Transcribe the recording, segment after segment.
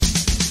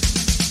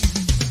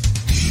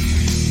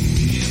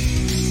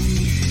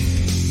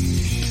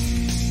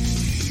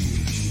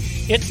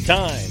It's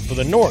time for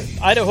the North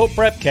Idaho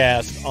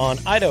Prepcast on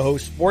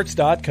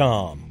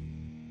idahosports.com.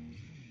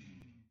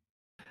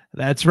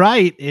 That's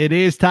right. It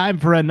is time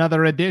for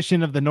another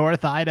edition of the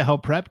North Idaho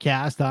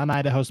Prepcast on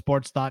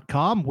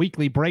idahosports.com.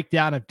 Weekly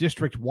breakdown of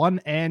District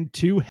 1 and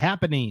 2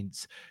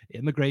 happenings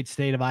in the great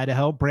state of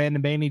Idaho.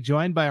 Brandon Bainey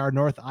joined by our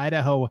North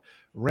Idaho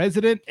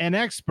resident and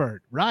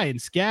expert, Ryan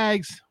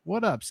Skaggs.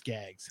 What up,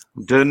 Skaggs?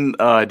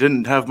 I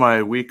didn't have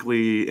my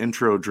weekly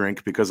intro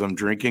drink because I'm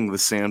drinking the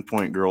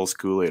Sandpoint Girls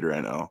Kool-Aid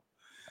right now.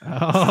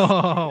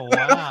 Oh,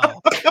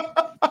 wow.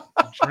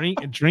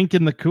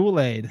 Drinking the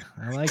Kool-Aid.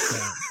 I like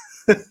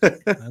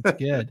that. That's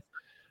good.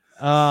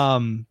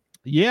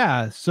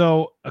 Yeah,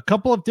 so a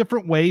couple of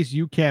different ways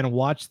you can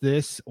watch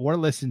this or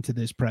listen to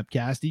this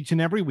Prepcast each and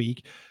every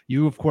week.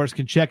 You, of course,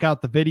 can check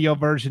out the video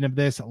version of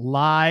this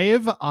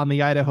live on the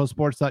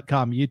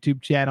idahosports.com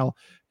YouTube channel,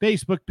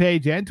 Facebook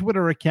page, and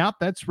Twitter account.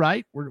 That's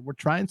right. We're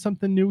trying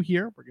something new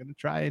here. We're going to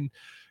try and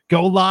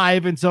go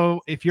live. And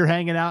so if you're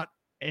hanging out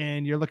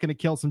and you're looking to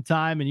kill some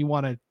time and you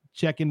want to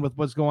check in with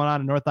what's going on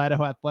in North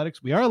Idaho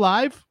athletics, we are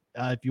live.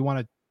 If you want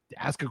to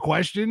ask a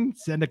question,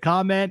 send a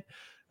comment,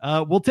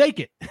 we'll take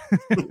it.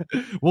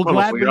 we'll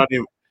gladly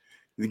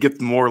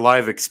get more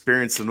live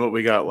experience than what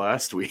we got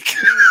last week.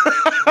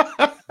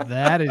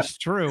 That is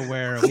true,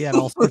 where we had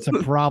all sorts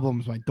of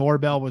problems. My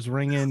doorbell was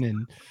ringing,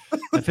 and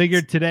I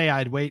figured today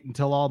I'd wait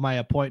until all my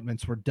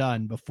appointments were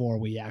done before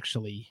we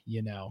actually,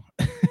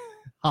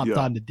 hopped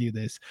on to do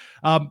this.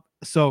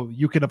 So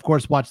you can, of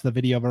course, watch the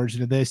video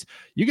version of this.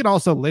 You can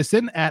also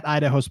listen at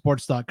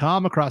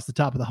idahosports.com. Across the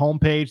top of the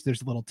homepage,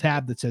 there's a little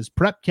tab that says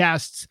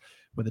Prepcasts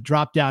with a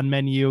drop-down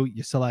menu.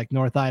 You select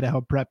North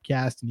Idaho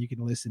Prepcast, and you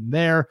can listen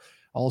there.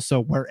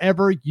 Also,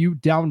 wherever you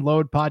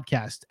download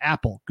podcasts,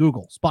 Apple,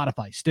 Google,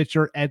 Spotify,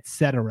 Stitcher,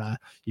 etc.,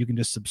 you can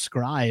just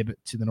subscribe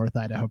to the North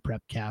Idaho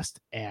Prepcast,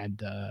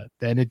 and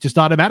then it just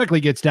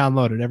automatically gets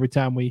downloaded every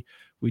time we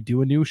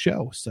do a new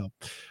show. So,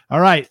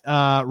 all right,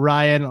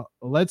 Ryan,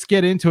 let's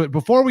get into it.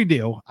 Before we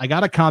do, I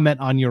got a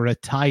comment on your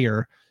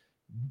attire.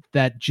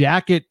 That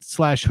jacket /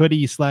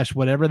 hoodie /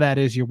 whatever that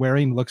is you're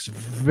wearing looks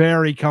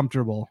very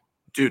comfortable.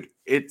 Dude,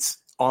 it's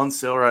on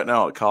sale right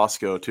now at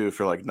Costco too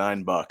for like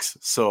 $9.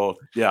 So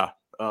yeah,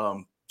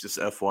 just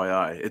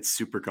FYI, it's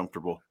super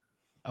comfortable.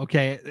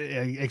 Okay,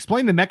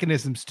 explain the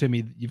mechanisms to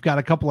me. You've got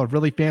a couple of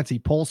really fancy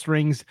pull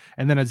strings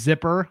and then a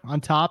zipper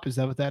on top. Is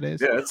that what that is?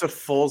 Yeah, it's a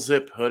full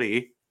zip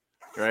hoodie,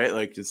 right?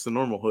 Like it's the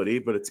normal hoodie,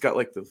 but it's got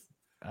like the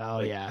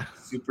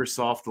super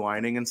soft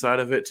lining inside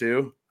of it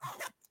too.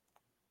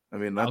 I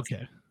mean, that's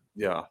okay.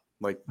 Yeah,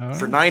 like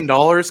for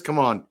 $9, come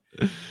on.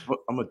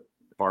 I'm a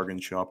bargain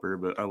shopper,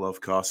 but I love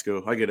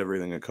Costco. I get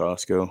everything at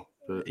Costco.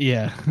 But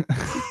yeah.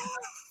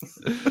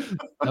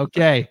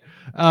 Okay.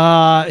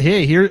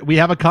 Hey, here we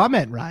have a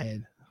comment,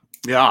 Ryan.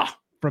 Yeah.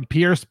 From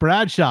Pierce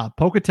Bradshaw.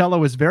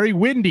 Pocatello is very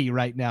windy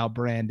right now,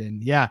 Brandon.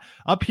 Yeah.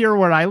 Up here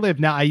where I live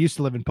now, I used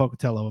to live in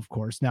Pocatello, of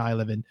course. Now I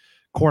live in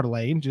Coeur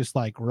d'Alene, just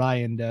like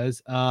Ryan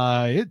does.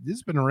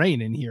 It's been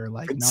raining here,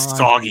 like it's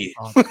soggy.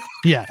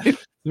 Yeah,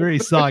 very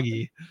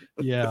soggy.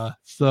 Yeah.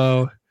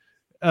 So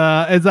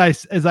as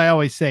I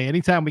always say,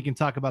 anytime we can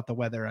talk about the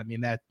weather, I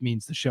mean, that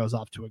means the show's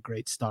off to a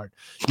great start.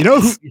 You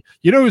know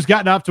who's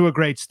gotten off to a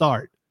great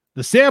start?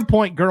 The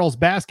Sandpoint girls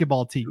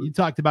basketball team. You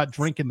talked about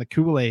drinking the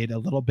Kool-Aid a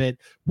little bit.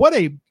 What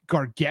a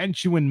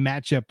gargantuan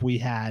matchup we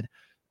had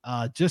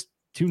just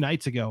 2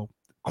 nights ago.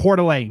 Coeur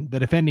d'Alene, the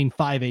defending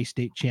 5A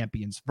state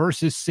champions,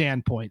 versus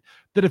Sandpoint,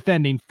 the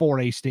defending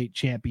 4A state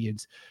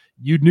champions.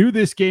 You knew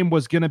this game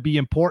was going to be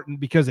important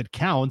because it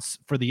counts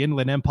for the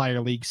Inland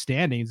Empire League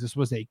standings. This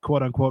was a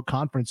quote-unquote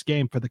conference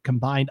game for the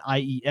combined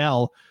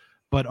IEL,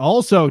 but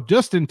also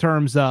just in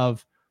terms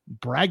of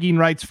bragging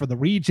rights for the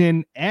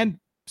region and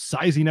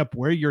sizing up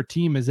where your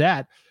team is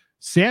at.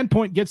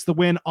 Sandpoint gets the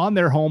win on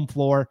their home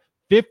floor,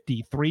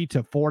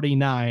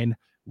 53-49.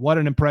 What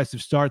an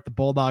impressive start. The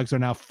Bulldogs are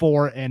now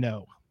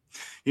 4-0.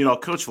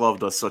 Coach Love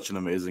does such an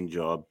amazing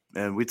job,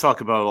 and we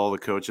talk about all the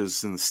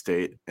coaches in the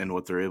state and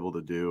what they're able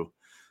to do.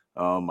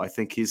 I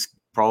think he's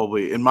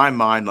probably, in my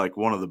mind, like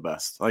one of the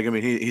best. Like, I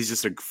mean, he's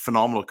just a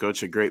phenomenal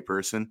coach, a great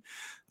person.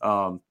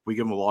 We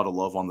give him a lot of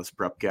love on this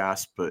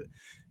Prepcast, but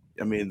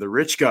I mean, the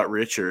rich got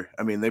richer.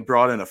 I mean, they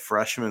brought in a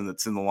freshman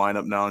that's in the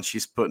lineup now, and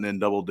she's putting in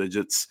double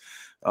digits.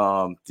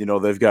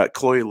 They've got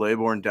Chloe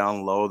Laybourne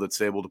down low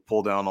that's able to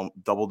pull down on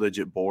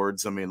double-digit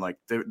boards. I mean, like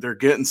they're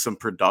getting some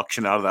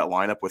production out of that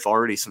lineup with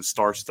already some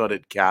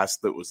star-studded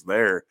cast that was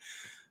there.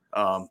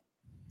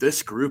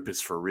 This group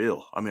is for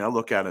real. I mean, I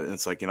look at it and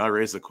it's like, I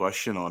raised the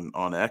question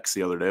on X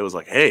the other day. It was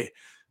like, hey,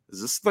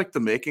 is this like the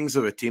makings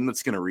of a team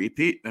that's going to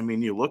repeat? I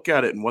mean, you look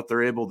at it and what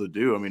they're able to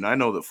do. I mean, I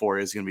know that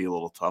 4A is going to be a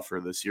little tougher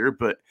this year,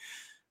 but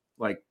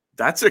like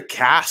that's a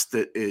cast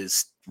that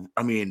is,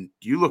 I mean,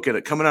 you look at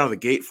it coming out of the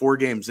gate 4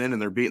 games in and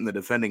they're beating the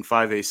defending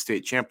 5A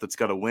state champ that's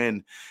got a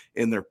win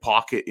in their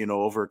pocket,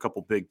 over a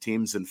couple big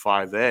teams in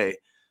 5A.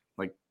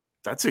 Like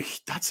that's a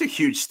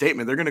huge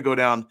statement. They're going to go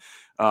down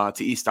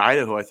to East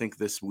Idaho, I think,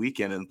 this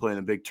weekend and playing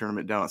a big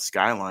tournament down at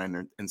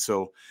Skyline. And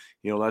so,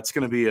 that's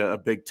going to be a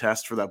big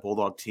test for that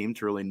Bulldog team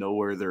to really know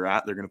where they're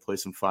at. They're going to play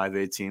some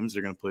 5A teams.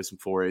 They're going to play some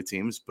 4A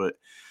teams. But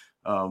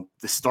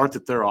the start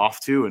that they're off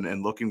to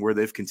and looking where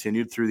they've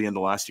continued through the end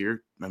of last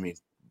year, I mean,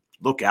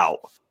 look out.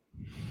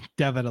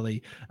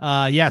 Definitely.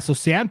 So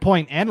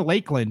Sandpoint and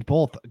Lakeland,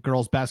 both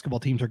girls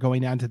basketball teams, are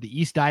going down to the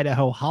East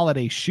Idaho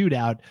Holiday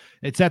Shootout.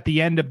 It's at the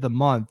end of the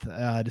month,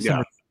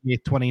 December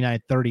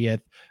 29th,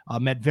 30th.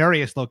 At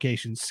various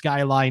locations.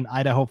 Skyline,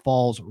 Idaho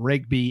Falls,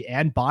 Rigby,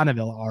 and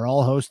Bonneville are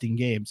all hosting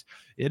games.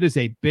 It is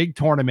a big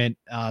tournament.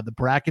 The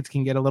brackets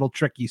can get a little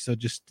tricky, so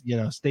just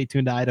stay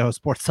tuned to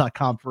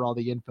idahosports.com for all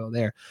the info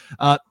there.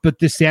 But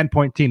this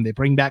Sandpoint team, they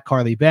bring back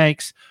Carly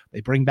Banks.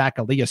 They bring back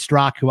Aaliyah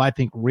Strock, who I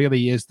think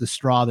really is the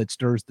straw that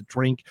stirs the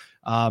drink.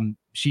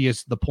 She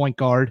is the point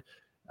guard.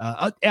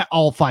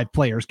 All 5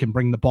 players can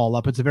bring the ball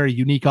up. It's a very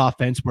unique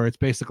offense where it's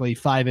basically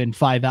 5 in,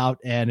 5 out,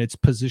 and it's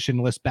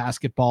positionless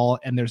basketball,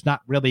 and there's not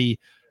really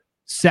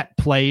set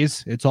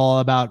plays. It's all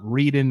about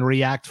read and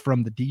react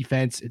from the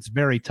defense. It's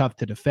very tough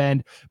to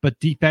defend, but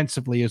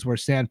defensively is where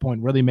Sandpoint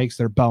really makes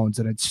their bones,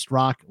 and it's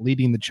Strock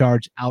leading the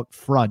charge out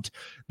front.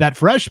 That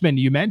freshman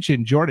you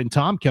mentioned, Jordan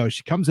Tomko,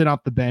 she comes in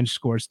off the bench,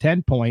 scores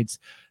 10 points,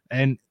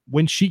 and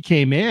when she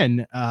came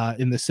in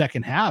the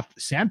second half,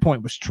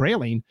 Sandpoint was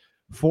trailing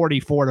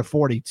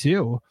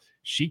 44-42.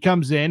 She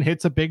comes in,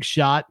 hits a big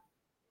shot.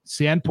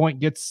 Sandpoint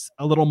gets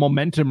a little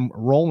momentum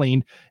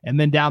rolling, and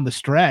then down the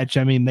stretch,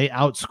 I mean, they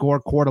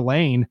outscore Coeur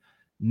d'Alene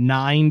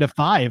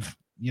 9-5,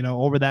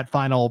 over that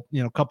final,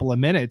 couple of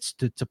minutes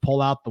to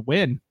pull out the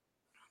win.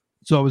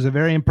 So it was a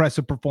very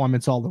impressive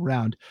performance all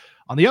around.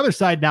 On the other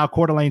side now,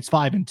 Coeur d'Alene's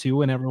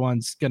 5-2, and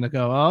everyone's going to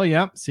go, oh,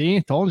 yeah, see,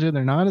 told you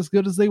they're not as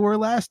good as they were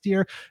last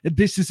year.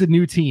 This is a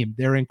new team.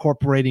 They're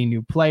incorporating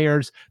new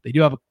players. They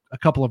do have a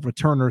couple of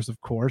returners, of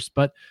course,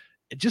 but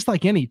just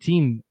like any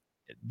team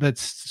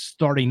that's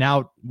starting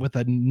out with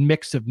a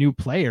mix of new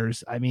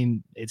players, I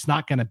mean, it's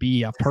not going to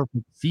be a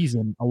perfect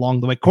season along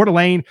the way. Coeur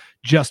d'Alene,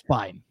 just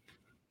fine.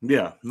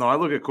 Yeah, no, I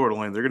look at Coeur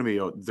d'Alene. They're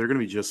gonna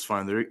be just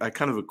fine. I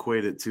kind of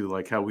equate it to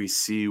like how we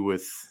see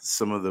with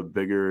some of the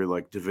bigger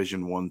like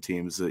Division I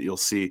teams that you'll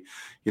see,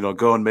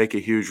 go and make a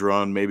huge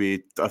run,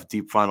 maybe a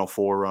deep Final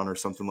Four run or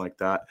something like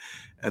that,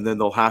 and then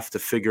they'll have to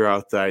figure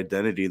out the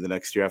identity the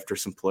next year after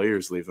some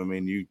players leave. I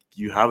mean,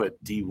 you have a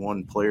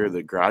D1 player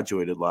that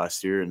graduated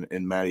last year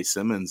in Maddie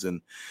Simmons,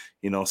 and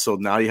so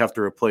now you have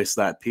to replace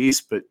that piece,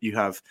 but you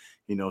have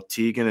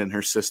Tegan and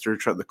her sister,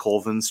 the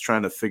Colvins,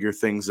 trying to figure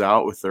things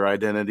out with their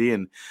identity,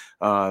 and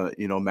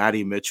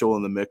Maddie Mitchell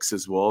in the mix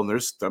as well. And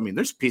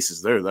there's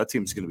pieces there. That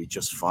team's going to be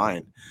just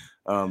fine.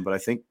 But I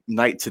think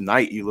night to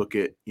night, you look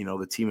at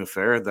the team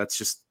affair. That's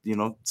just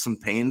some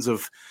pains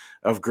of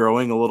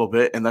growing a little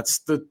bit, and that's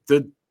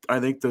I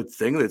think the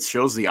thing that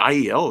shows the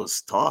IEL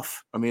is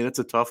tough. I mean, it's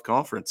a tough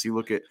conference. You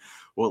look at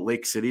what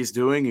Lake City's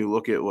doing. You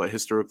look at what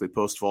historically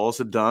Post Falls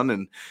had done,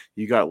 and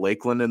you got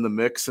Lakeland in the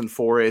mix in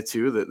 4A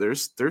too. That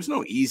there's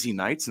no easy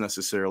nights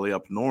necessarily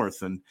up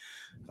north, and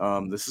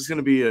this is going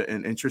to be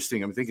an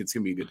interesting. I think it's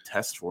going to be a good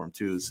test for them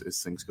too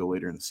as things go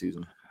later in the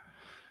season.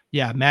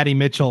 Yeah, Maddie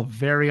Mitchell,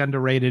 very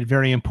underrated,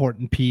 very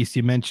important piece.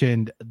 You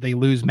mentioned they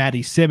lose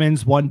Maddie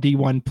Simmons, one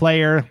D1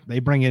 player. They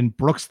bring in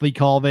Brooksley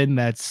Colvin.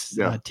 That's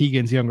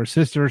Tegan's younger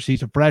sister.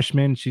 She's a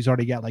freshman. She's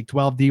already got like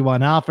 12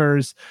 D1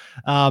 offers.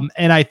 And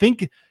I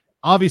think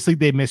obviously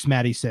they miss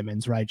Maddie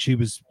Simmons, right?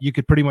 You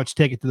could pretty much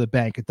take it to the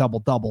bank, a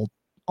double-double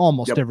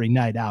almost every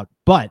night out.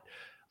 But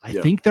I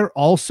think they're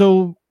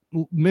also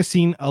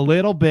missing a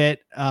little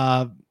bit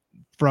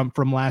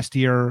from last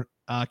year,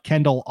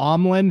 Kendall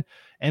Omlin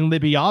and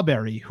Libby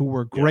Auberry, who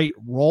were great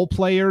role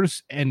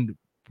players and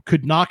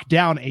could knock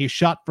down a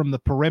shot from the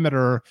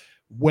perimeter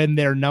when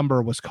their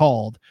number was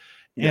called.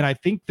 Yeah. And I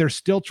think they're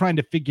still trying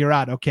to figure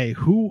out, okay,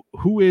 who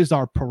is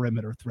our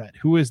perimeter threat?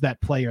 Who is that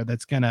player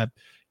that's going to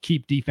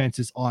keep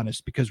defenses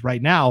honest? Because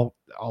right now,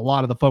 a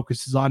lot of the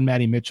focus is on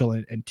Maddie Mitchell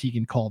and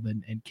Tegan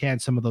Colvin, and can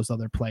some of those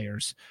other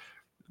players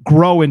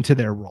grow into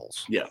their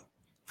roles? Yeah.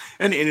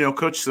 And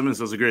Coach Simmons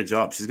does a great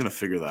job. She's going to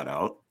figure that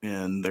out,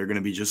 and they're going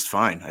to be just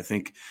fine. I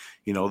think,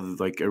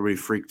 like everybody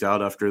freaked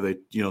out after they,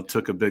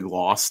 took a big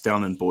loss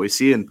down in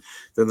Boise, and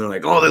then they're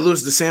like, oh, they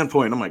lose to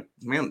Sandpoint. I'm like,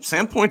 man,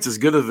 Sandpoint's as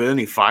good as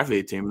any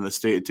 5A team in the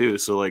state too.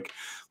 So like,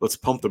 let's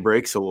pump the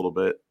brakes a little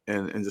bit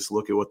and just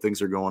look at what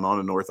things are going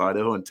on in North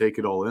Idaho and take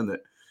it all in.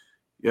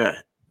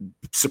 That,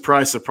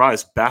 surprise,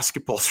 surprise,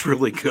 basketball's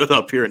really good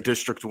up here in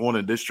District 1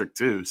 and District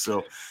 2.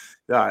 So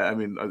yeah, I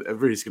mean,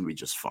 everybody's going to be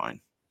just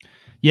fine.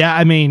 Yeah,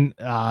 I mean,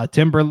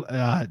 Timberlake.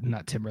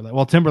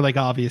 Well, Timberlake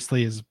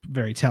obviously is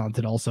very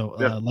talented also.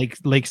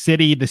 Lake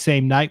City the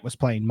same night was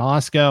playing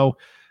Moscow.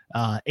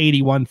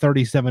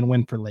 81-37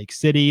 win for Lake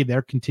City.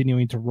 They're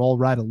continuing to roll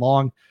right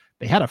along.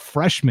 They had a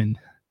freshman,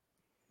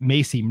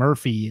 Macy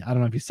Murphy. I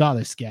don't know if you saw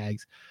this,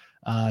 Skaggs.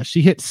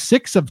 She hit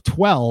 6 of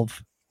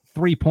 12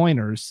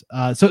 3-pointers.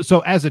 So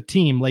as a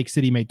team, Lake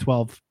City made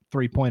 12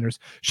 3-pointers.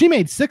 She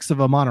made 6 of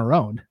them on her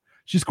own.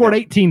 She scored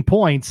 18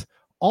 points,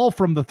 all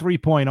from the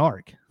 3-point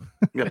arc.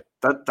 Yeah,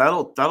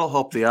 that'll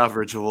help the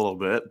average a little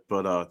bit,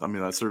 but I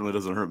mean that certainly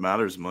doesn't hurt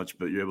matters much.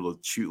 But you're able to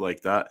shoot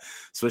like that,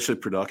 especially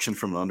production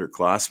from an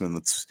underclassman.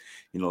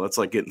 That's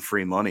like getting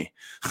free money.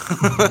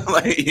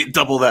 Like you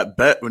double that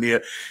bet when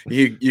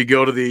you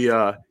go to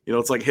the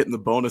it's like hitting the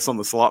bonus on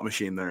the slot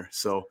machine there.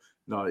 So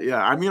no,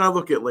 yeah, I mean I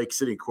look at Lake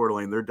City and Coeur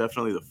d'Alene. They're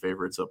definitely the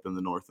favorites up in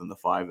the north in the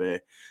 5A.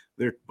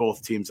 They're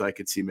both teams I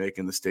could see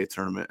making the state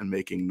tournament and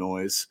making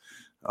noise.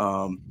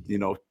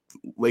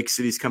 Lake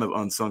City's kind of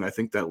unsung. I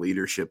think that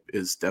leadership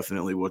is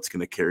definitely what's going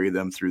to carry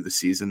them through the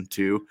season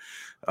too.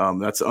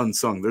 That's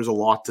unsung. There's a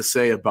lot to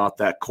say about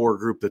that core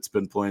group that's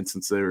been playing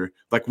since they were,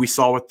 like we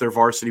saw with their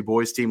varsity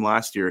boys team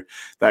last year.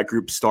 That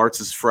group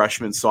starts as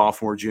freshmen,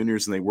 sophomore,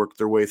 juniors, and they work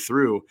their way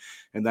through.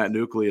 And that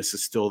nucleus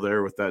is still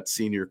there with that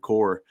senior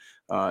core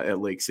at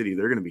Lake City.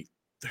 They're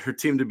a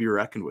team to be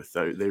reckoned with.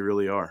 They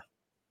really are.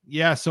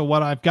 Yeah, so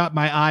what I've got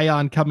my eye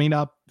on coming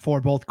up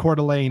for both Coeur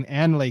d'Alene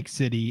and Lake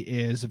City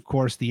is, of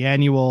course, the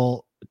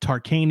annual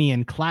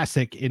Tarkanian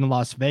Classic in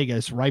Las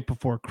Vegas right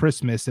before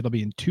Christmas. It'll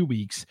be in 2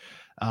 weeks,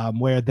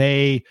 where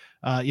they,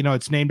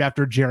 it's named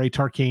after Jerry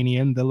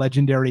Tarkanian, the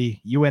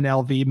legendary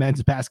UNLV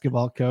men's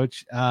basketball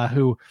coach,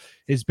 who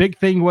his big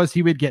thing was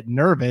he would get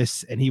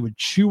nervous and he would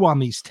chew on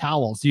these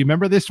towels. Do you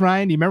remember this,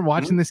 Ryan? Do you remember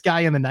watching this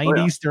guy in the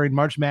 90s during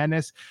March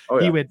Madness?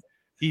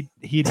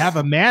 He'd have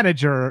a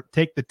manager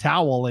take the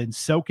towel and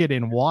soak it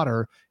in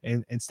water,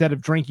 and instead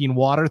of drinking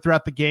water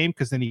throughout the game,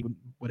 because then he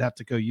would have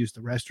to go use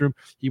the restroom,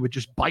 he would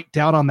just bite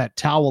down on that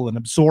towel and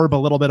absorb a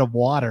little bit of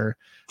water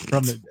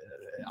from the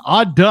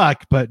odd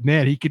duck, but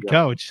man, he could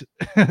coach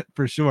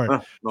for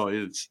sure. No,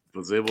 he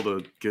was able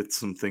to get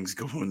some things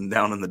going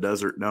down in the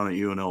desert down at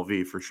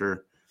UNLV for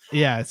sure.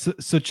 Yeah.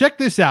 So check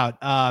this out.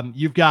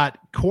 You've got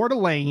Coeur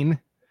d'Alene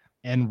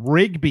and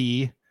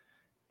Rigby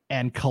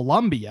and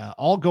Columbia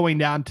all going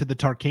down to the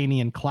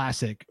Tarkanian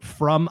Classic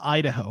from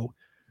Idaho.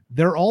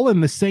 They're all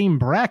in the same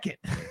bracket.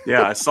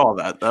 Yeah, I saw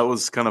that. That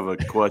was kind of a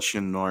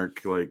question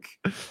mark. Like,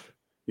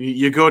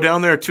 you go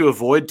down there to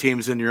avoid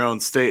teams in your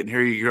own state, and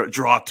here you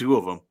draw 2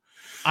 of them.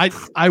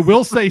 I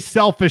will say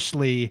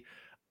selfishly,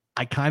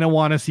 I kind of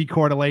want to see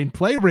Coeur d'Alene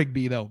play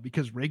Rigby, though,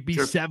 because Rigby's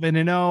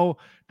 7-0.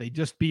 They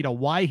just beat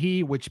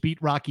Owyhee, which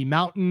beat Rocky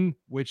Mountain,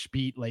 which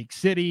beat Lake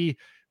City,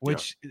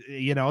 which,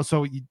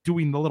 so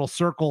doing the little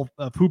circle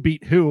of who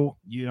beat who,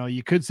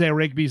 you could say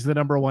Rigby's the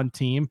number 1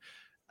 team.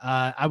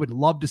 I would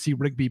love to see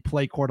Rigby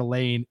play Coeur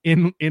d'Alene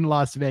in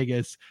Las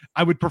Vegas.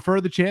 I would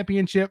prefer the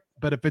championship,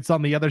 but if it's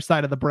on the other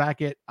side of the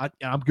bracket,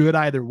 I'm good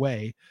either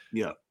way.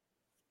 Yeah.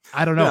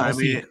 I don't know. Yeah, I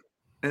mean,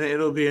 and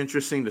it'll be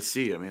interesting to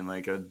see. I mean,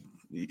 like,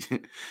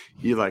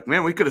 you're like,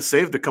 man, we could have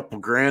saved a couple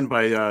grand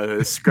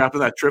by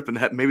scrapping that trip and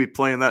maybe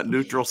playing that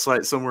neutral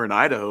site somewhere in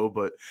Idaho,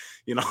 but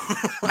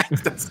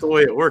that's the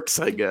way it works,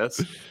 I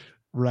guess.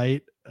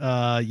 Right.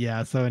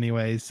 Yeah. So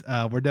anyways,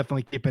 we're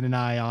definitely keeping an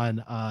eye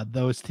on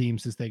those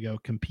teams as they go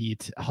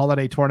compete.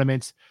 Holiday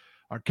tournaments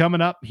are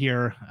coming up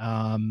here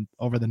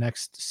over the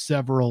next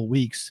several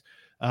weeks,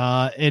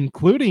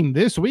 including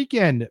this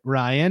weekend,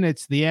 Ryan.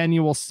 It's the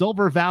annual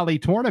Silver Valley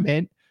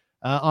tournament.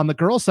 On the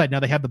girls' side, now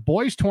they had the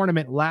boys'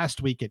 tournament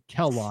last week at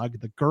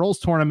Kellogg. The girls'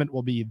 tournament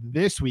will be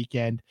this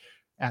weekend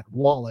at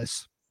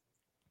Wallace.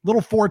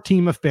 Little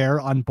 4-team affair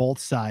on both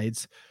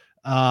sides.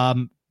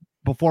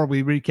 Before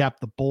we recap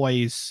the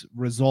boys'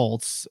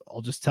 results, I'll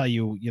just tell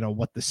you,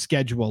 what the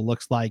schedule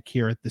looks like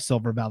here at the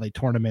Silver Valley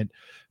tournament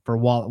for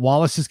Wallace.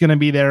 Wallace is going to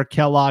be there.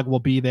 Kellogg will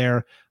be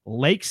there.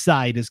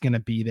 Lakeside is going to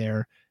be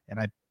there. And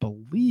I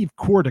believe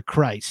Coeur de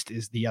Christ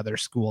is the other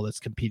school that's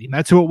competing.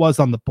 That's who it was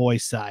on the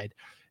boys' side.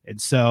 And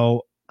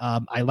so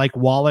I like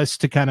Wallace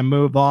to kind of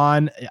move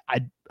on.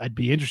 I'd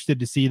be interested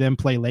to see them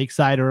play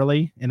Lakeside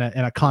early in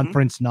a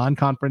conference,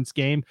 non-conference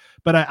game.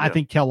 But I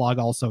think Kellogg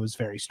also is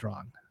very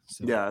strong.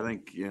 So. Yeah, I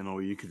think,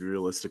 you could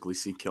realistically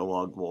see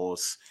Kellogg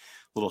Wallace,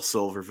 little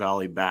Silver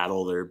Valley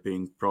battle there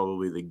being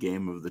probably the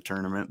game of the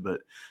tournament.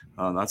 But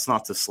that's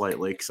not to slight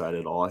Lakeside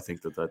at all. I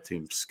think that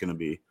team's going to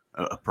be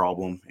a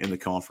problem in the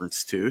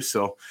conference too.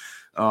 So,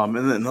 and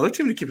then another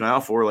team to keep an eye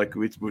out for, like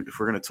if we're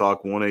going to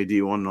talk 1A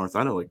D1 North,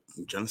 I know like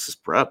Genesis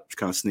Prep is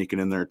kind of sneaking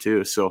in there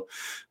too. So,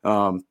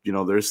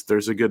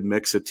 there's a good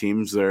mix of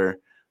teams there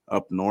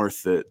up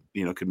north that,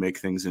 could make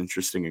things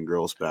interesting in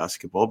girls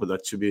basketball, but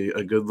that should be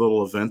a good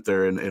little event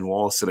there in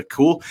Wallace. And I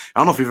don't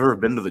know if you've ever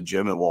been to the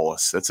gym at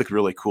Wallace. That's a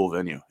really cool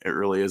venue. It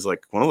really is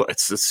like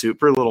it's a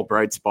super little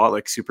bright spot,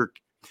 like super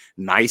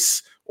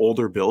nice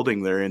older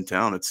building there in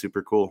town. It's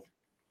super cool.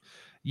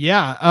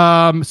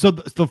 Yeah. So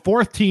the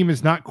 4th team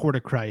is not Coeur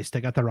de Christ. I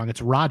got that wrong.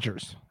 It's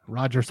Rogers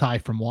High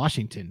from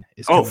Washington.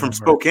 From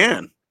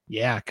Spokane.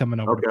 Yeah.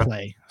 Coming over to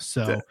play.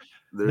 So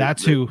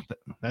that's who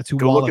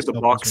go Wallace look at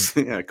the box.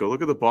 Yeah. Go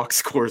look at the box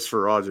scores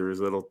for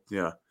Rogers. I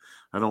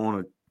don't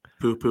want to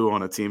poo-poo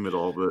on a team at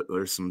all, but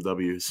there's some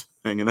W's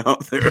hanging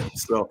out there.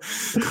 So,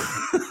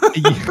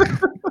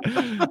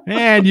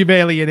 and you've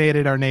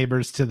alienated our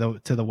neighbors to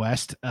the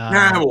west.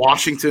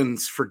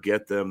 Washington's,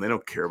 forget them. They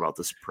don't care about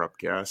this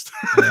Prepcast.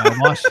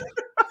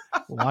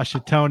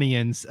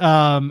 Washingtonians.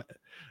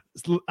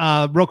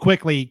 Real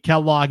quickly,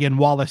 Kellogg and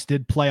Wallace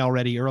did play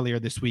already earlier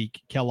this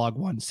week. Kellogg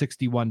won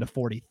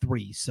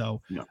 61-43.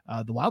 So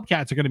the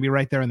Wildcats are going to be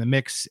right there in the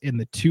mix in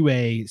the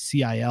 2A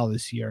CIL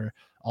this year.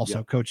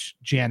 Also, Coach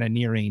Jana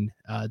Nearing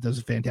does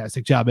a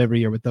fantastic job every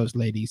year with those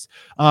ladies.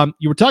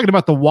 You were talking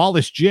about the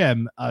Wallace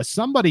gym.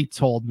 Somebody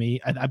told me,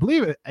 I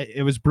believe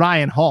it was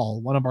Brian Hall,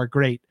 one of our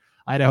great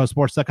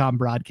IdahoSports.com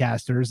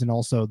broadcasters and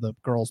also the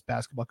girls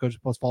basketball coach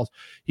at Post Falls.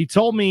 He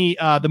told me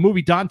the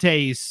movie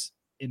Dante's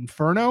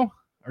Inferno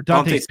or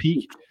Dante's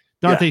Peak.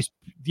 Dante's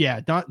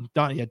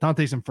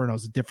Dante's Inferno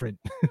is a different,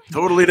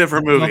 totally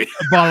different movie.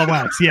 Ball of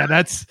wax. Yeah,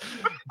 that's.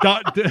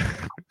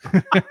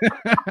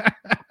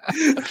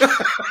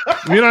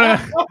 We don't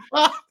have,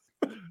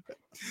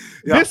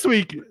 This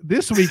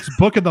week's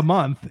book of the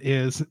month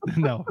is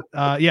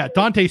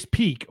Dante's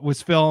Peak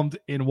was filmed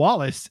in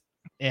Wallace,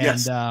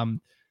 and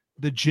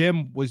the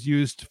gym was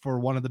used for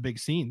one of the big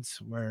scenes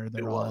where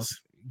they're all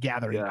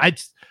gathering. Yeah.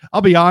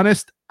 I'll be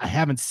honest, I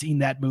haven't seen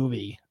that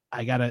movie.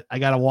 I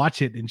gotta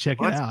watch it and check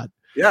it out.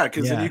 Yeah,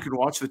 because then you can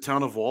watch the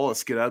town of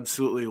Wallace get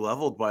absolutely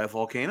leveled by a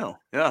volcano.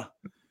 Yeah.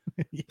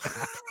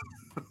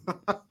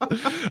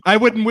 I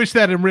wouldn't wish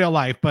that in real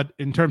life, but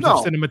in terms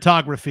of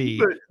cinematography,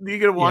 but you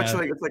get to watch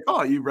it's like,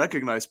 oh, you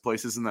recognize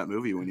places in that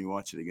movie when you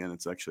watch it again.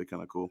 It's actually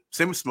kind of cool.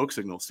 Same with Smoke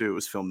Signals too. It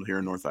was filmed here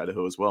in North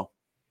Idaho as well.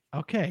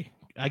 Okay.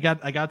 I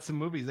got some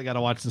movies I got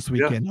to watch this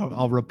weekend. Yeah.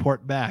 I'll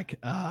report back.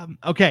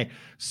 Okay.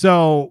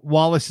 So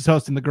Wallace is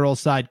hosting the girls'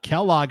 side.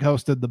 Kellogg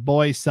hosted the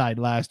boys' side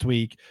last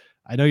week.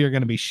 I know you're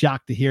going to be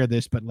shocked to hear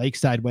this, but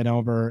Lakeside went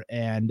over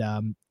and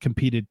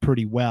competed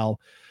pretty well.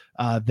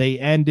 They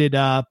ended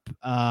up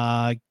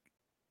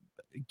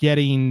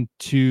getting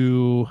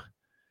to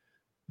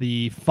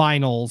the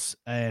finals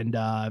and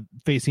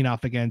facing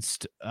off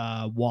against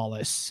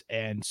Wallace.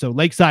 And so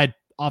Lakeside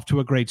off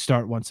to a great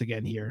start once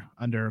again here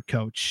under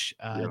Coach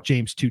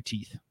James Two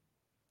Teeth.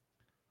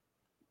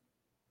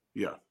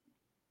 Yeah.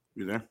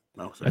 You there?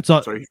 No, sorry. That's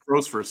all. Sorry, he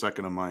froze for a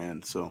second on my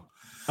end. So.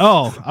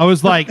 Oh, I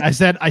was like, I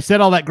said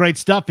all that great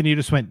stuff, and you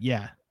just went,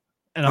 yeah.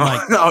 And I'm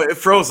like, no, it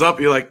froze up.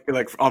 You're like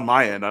on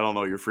my end. I don't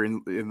know. You're free,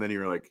 and then you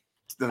were like,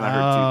 then I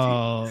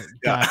heard Two Teeth.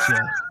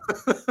 Gotcha.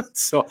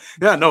 So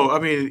yeah, no, I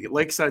mean,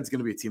 Lakeside's going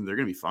to be a team. They're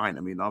going to be fine.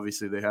 I mean,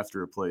 obviously they have to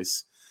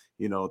replace,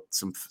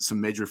 some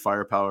major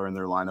firepower in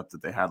their lineup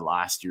that they had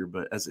last year,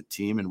 but as a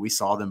team, and we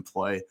saw them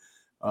play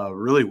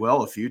really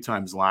well a few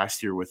times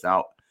last year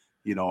without,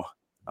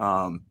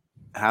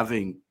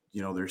 having,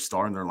 their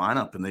star in their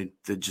lineup, and they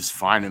did just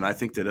fine. And I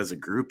think that as a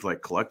group,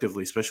 like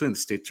collectively, especially in the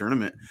state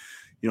tournament,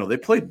 they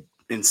played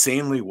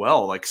insanely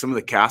well. Like some of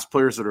the cast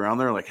players that are around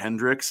there, like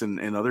Hendricks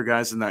and other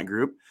guys in that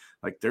group,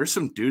 like there's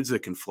some dudes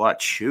that can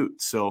flat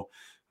shoot. So,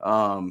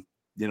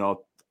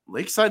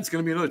 Lakeside's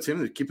going to be another team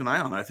to keep an eye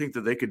on. I think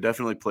that they could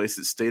definitely place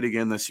at state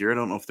again this year. I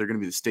don't know if they're going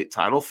to be the state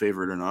title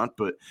favorite or not,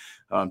 but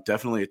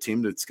definitely a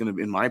team that's going to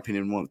be, in my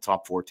opinion, one of the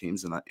top 4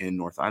 teams in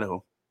North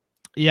Idaho.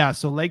 Yeah,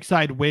 so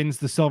Lakeside wins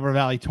the Silver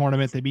Valley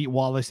tournament. They beat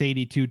Wallace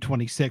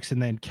 82-26,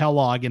 and then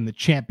Kellogg in the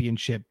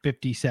championship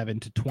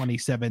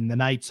 57-27. The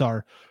Knights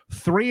are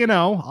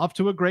 3-0, off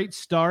to a great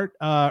start.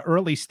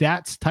 Early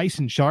stats: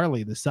 Tyson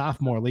Charlie, the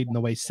sophomore, leading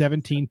the way,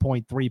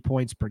 17.3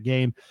 points per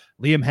game.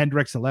 Liam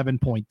Hendricks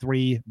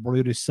 11.3.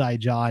 Brutus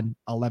Saijan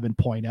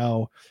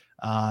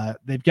 11.0.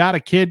 They've got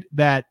a kid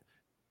that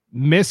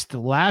missed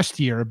last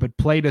year but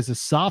played as a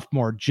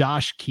sophomore,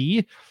 Josh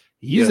Key.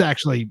 He's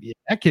actually,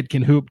 that kid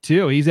can hoop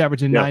too. He's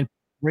averaging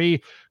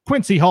 9.3.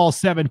 Quincy Hall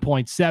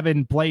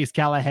 7.7. Blaze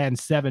Callahan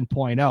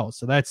 7.0.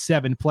 So that's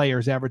 7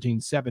 players averaging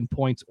 7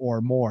 points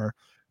or more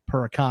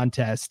per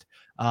contest.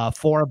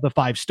 4 of the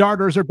 5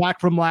 starters are back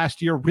from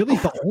last year. Really,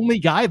 the only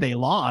guy they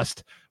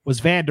lost was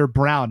Vander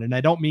Brown, and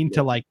I don't mean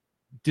to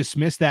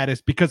dismiss that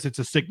as because it's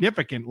a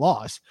significant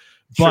loss,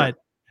 but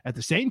at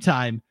the same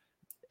time,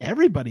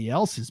 everybody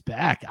else is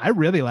back. I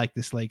really like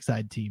this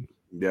Lakeside team.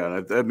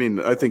 Yeah, I mean,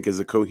 I think as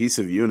a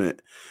cohesive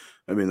unit,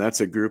 I mean,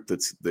 that's a group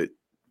that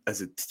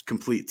as a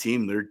complete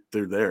team,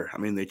 they're there. I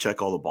mean, they check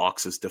all the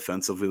boxes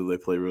defensively.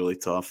 They play really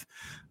tough.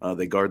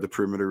 They guard the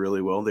perimeter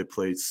really well. They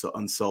play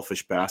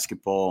unselfish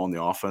basketball on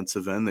the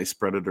offensive end. They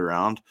spread it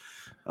around.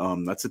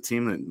 That's a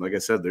team that, like I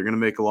said, they're going to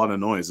make a lot of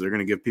noise. They're going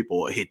to give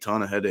people a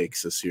ton of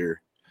headaches this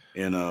year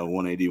in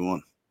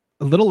 181.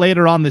 A little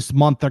later on this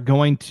month, they're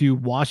going to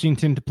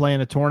Washington to play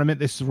in a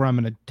tournament. This is where I'm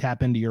going to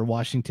tap into your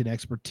Washington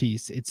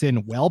expertise. It's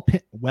in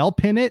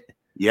Wellpinit.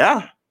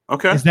 Yeah.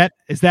 Okay. Is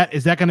that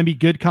going to be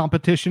good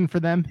competition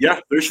for them? Yeah.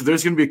 There's going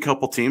to be a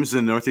couple teams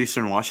in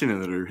northeastern Washington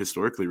that are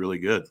historically really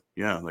good.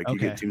 Yeah. You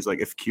get teams like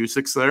if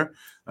Cusic's there,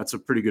 that's a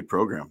pretty good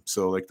program.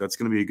 So that's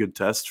going to be a good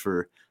test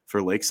for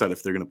Lakeside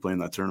if they're going to play in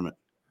that tournament.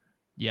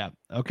 Yeah.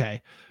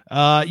 Okay.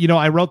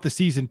 I wrote the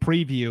season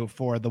preview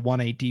for the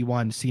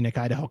 1AD1 Scenic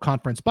Idaho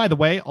Conference. By the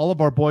way, all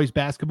of our boys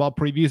basketball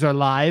previews are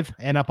live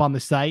and up on the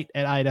site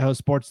at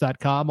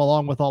idahosports.com,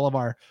 along with all of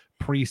our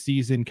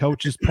preseason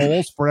coaches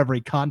polls for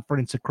every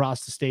conference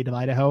across the state of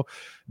Idaho.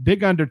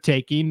 Big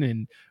undertaking,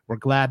 and we're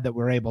glad that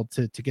we're able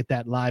to get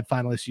that live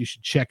finalist. You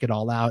should check it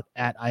all out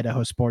at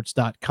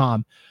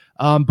idahosports.com.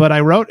 But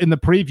I wrote in the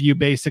preview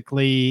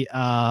basically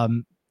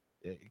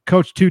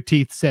Coach Two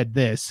Teeth said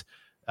this.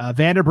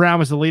 Vander Brown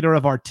was the leader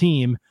of our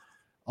team.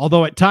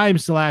 Although at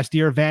times last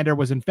year, Vander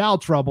was in foul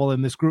trouble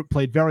and this group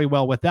played very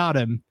well without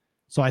him.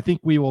 So I think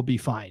we will be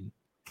fine.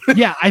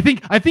 Yeah, I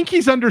think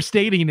he's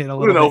understating it a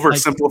little bit. An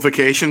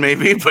oversimplification,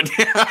 maybe, but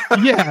yeah.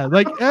 Yeah,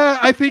 like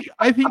I think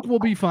we'll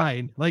be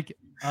fine. Like,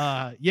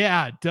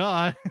 yeah,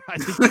 duh. I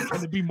think it's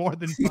going to be more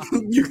than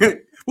fine.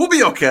 We'll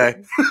be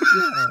okay.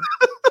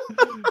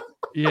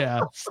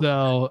 Yeah.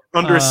 So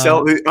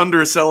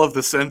undersell of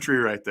the century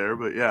right there,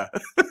 but yeah.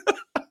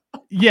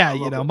 Yeah,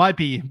 might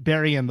be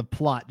burying the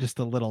plot just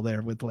a little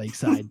there with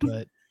Lakeside,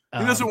 but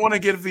he doesn't want to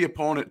give the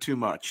opponent too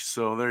much.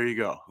 So there you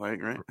go. Right.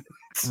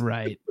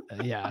 Right.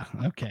 Yeah.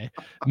 Okay.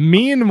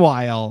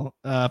 Meanwhile,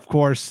 of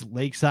course,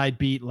 Lakeside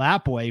beat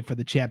Lapwai for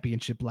the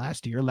championship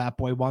last year.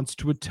 Lapwai wants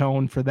to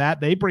atone for that.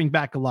 They bring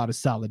back a lot of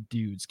solid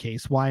dudes.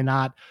 Case Why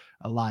Not?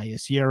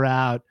 Elias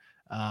Yearout,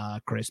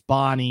 Chris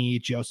Bonney,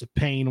 Joseph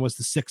Payne was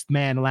the sixth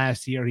man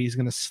last year. He's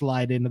going to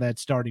slide into that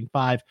starting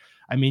five.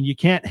 I mean, you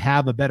can't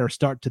have a better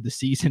start to the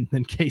season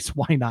than Case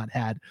Why Not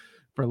had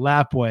for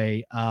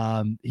Lapwai.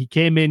 He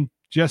came in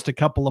just a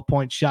couple of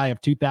points shy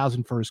of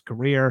 2,000 for his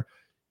career.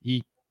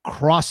 He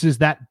crosses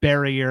that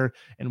barrier,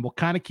 and we'll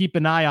kind of keep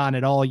an eye on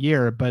it all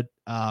year. But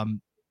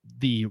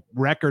the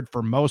record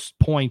for most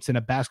points in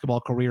a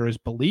basketball career is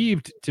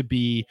believed to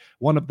be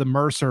one of the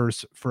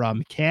Mercers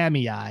from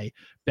Kamei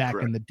back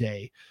in the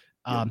day.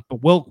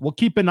 But we'll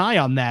keep an eye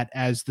on that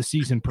as the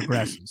season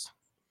progresses.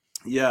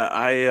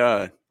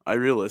 Yeah, I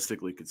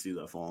realistically could see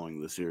that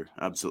falling this year.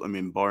 Absolutely. I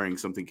mean, barring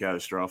something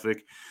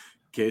catastrophic.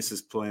 Case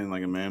is playing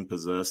like a man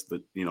possessed,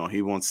 that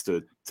he wants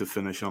to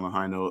finish on a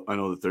high note. I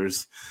know that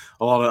there's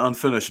a lot of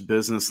unfinished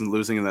business and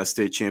losing in that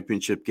state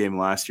championship game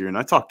last year. And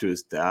I talked to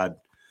his dad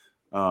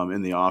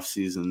in the off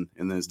season,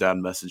 and then his dad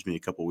messaged me a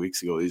couple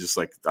weeks ago. He's just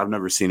like, I've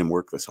never seen him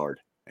work this hard.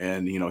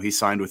 And he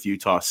signed with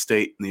Utah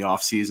State in the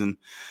off season,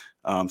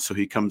 so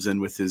he comes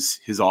in with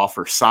his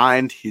offer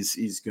signed.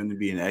 He's going to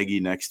be an Aggie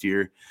next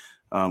year,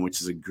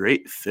 which is a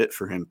great fit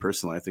for him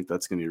personally. I think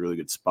that's going to be a really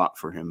good spot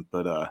for him.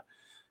 But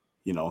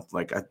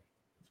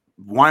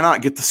why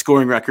not get the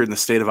scoring record in the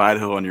state of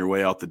Idaho on your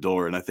way out the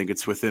door? And I think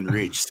it's within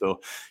reach. So,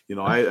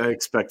 I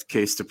expect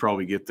Case to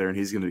probably get there, and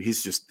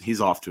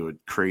he's off to a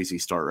crazy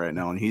start right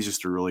now. And he's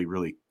just a really,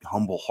 really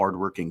humble,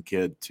 hardworking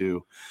kid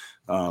too.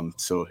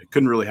 So it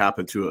couldn't really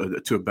happen to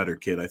a better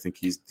kid. I think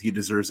he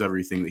deserves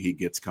everything that he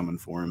gets coming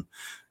for him.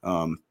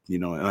 And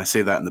I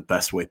say that in the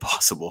best way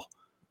possible.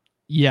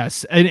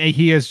 Yes. And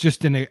he is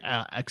just an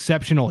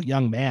exceptional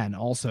young man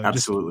also.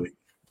 Absolutely.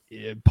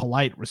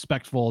 Polite,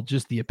 respectful,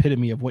 just the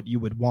epitome of what you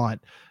would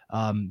want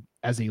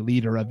as a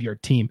leader of your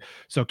team.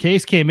 So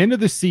Case came into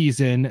the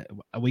season.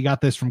 We got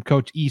this from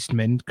Coach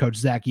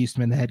Zach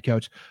Eastman, the head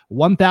coach,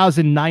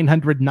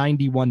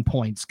 1,991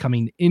 points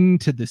coming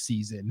into the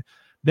season.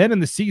 Then in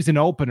the season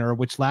opener,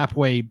 which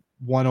Lapwai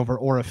won over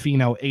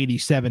Orofino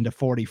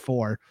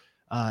 87-44,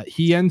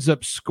 he ends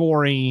up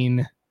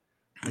scoring.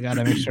 I got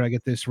to make sure I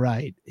get this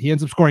right. He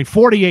ends up scoring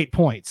 48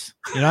 points.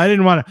 I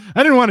didn't want to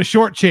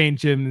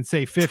shortchange him and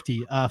say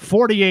 50.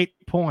 48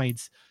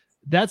 points.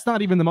 That's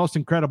not even the most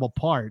incredible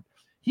part.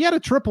 He had a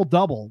triple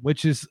double,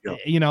 which is,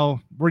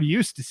 we're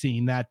used to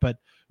seeing that, but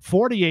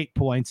 48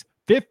 points,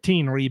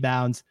 15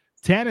 rebounds,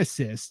 10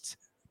 assists,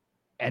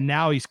 and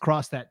now he's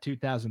crossed that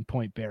 2,000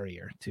 point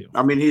barrier too.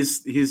 I mean,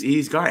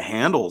 he's got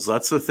handles.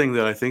 That's the thing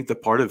that I think the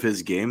part of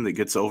his game that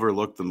gets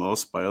overlooked the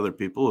most by other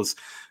people is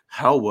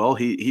how well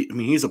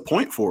he's a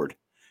point forward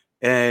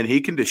and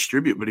he can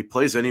distribute, but he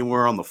plays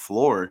anywhere on the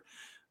floor.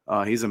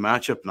 He's a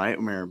matchup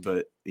nightmare,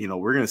 but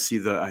we're going to see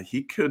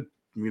he could,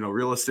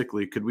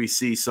 realistically, could we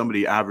see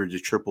somebody average a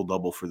triple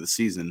double for the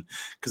season?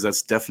 Because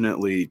that's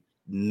definitely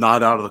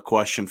not out of the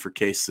question for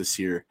Case this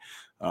year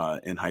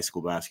in high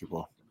school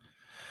basketball.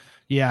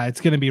 Yeah,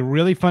 it's going to be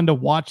really fun to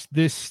watch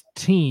this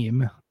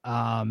team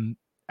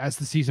as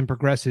the season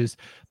progresses.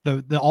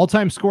 The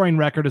all-time scoring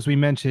record, as we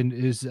mentioned,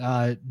 is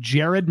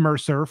Jared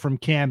Mercer from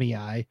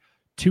Kamei,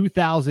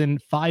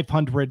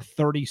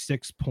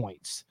 2,536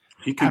 points.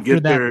 He could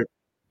get there,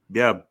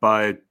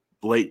 by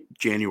late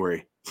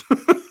January.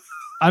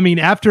 I mean,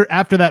 after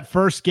that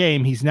first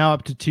game, he's now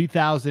up to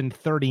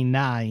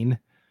 2,039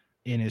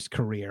 in his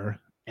career.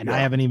 And I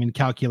haven't even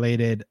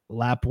calculated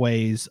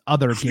Lapwai's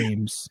other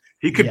games.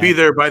 He could be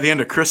there by the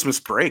end of Christmas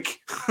break.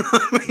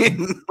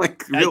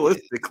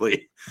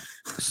 Realistically.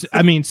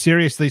 I mean,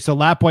 seriously. So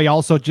Lapwai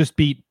also just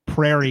beat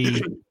Prairie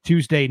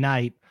Tuesday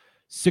night,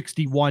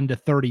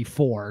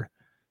 61-34.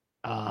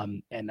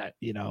 And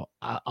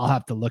I'll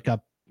have to look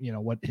up,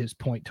 what his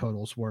point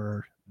totals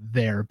were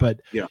there. But,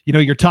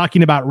 you're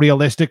talking about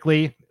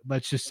realistically,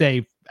 let's just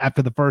say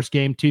after the first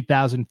game,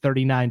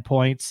 2,039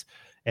 points.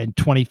 And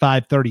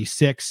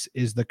 25-36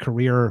 is the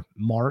career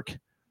mark.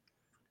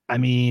 I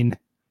mean,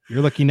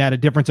 you're looking at a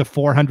difference of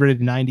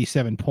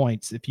 497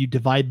 points. If you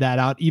divide that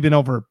out, even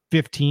over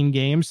 15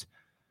 games,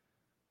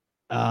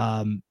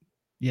 33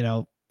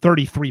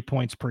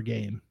 points per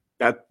game.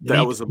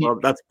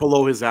 That's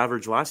below his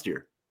average last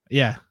year.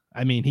 Yeah.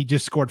 I mean, he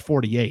just scored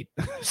 48.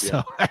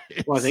 So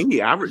well, I think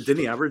didn't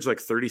he average like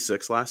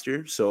 36 last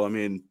year? So I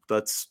mean,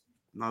 that's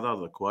not out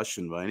of the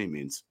question by any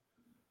means.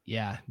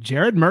 Yeah,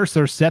 Jared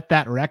Mercer set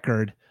that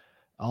record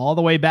all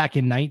the way back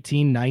in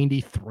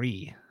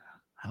 1993.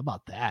 How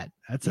about that?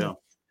 That's a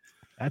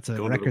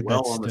Going record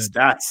well that's on the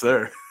stats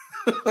there.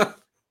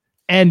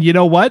 And you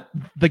know what?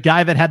 The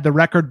guy that had the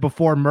record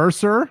before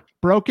Mercer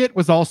broke it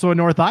was also a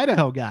North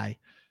Idaho guy,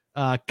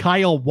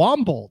 Kyle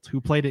Wombold,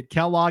 who played at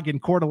Kellogg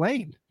and Coeur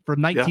d'Alene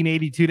from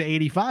 1982 to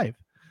 85.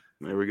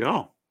 There we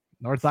go.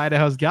 North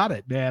Idaho's got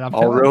it, man.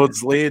 All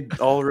roads lead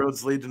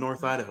to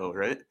North Idaho,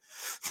 right?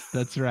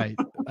 That's right,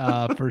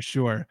 for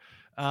sure.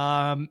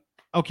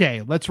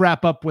 Okay, let's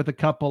wrap up with a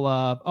couple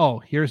of.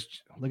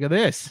 Look at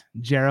this,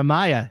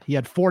 Jeremiah. He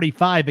had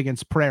 45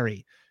 against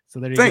Prairie. So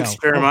there you go. Thanks,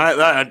 Jeremiah.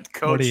 That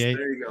coach. 48.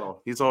 There you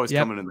go. He's always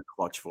coming in the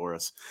clutch for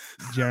us.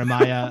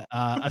 Jeremiah,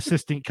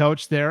 assistant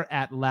coach there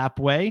at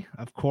Lapway,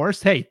 of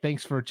course. Hey,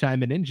 thanks for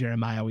chiming in,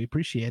 Jeremiah. We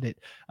appreciate it.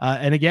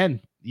 And again,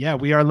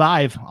 we are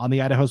live on the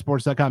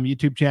idahosports.com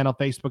YouTube channel,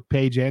 Facebook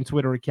page, and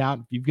Twitter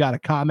account. If you've got a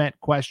comment,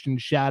 question,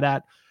 shout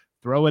out,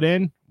 throw it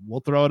in.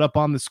 We'll throw it up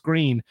on the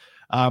screen.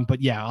 But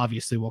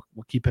obviously we'll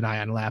keep an eye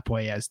on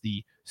Lapway as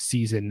the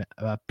season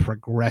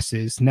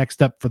progresses.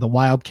 Next up for the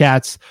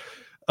Wildcats,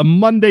 a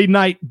Monday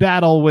night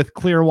battle with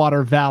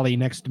Clearwater Valley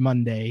next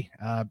Monday.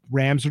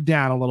 Rams are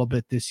down a little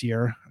bit this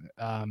year.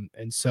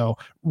 And so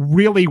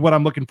really what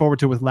I'm looking forward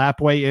to with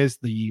Lapway is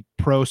the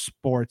Pro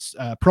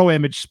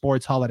Image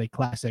Sports Holiday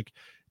Classic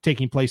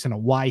taking place in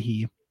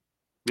Hawaii.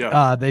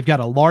 Yeah. They've got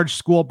a large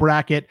school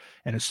bracket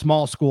and a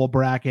small school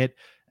bracket.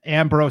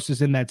 Ambrose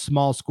is in that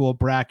small school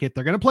bracket.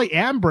 They're going to play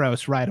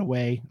Ambrose right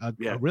away,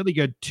 a really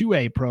good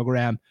 2A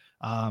program.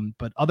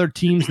 But other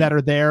teams that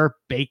are there,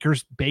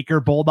 Baker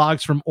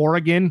Bulldogs from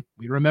Oregon.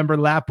 We remember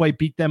Lapway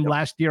beat them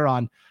last year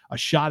on a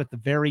shot at the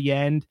very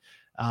end.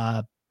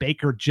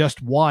 Baker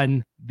just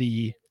won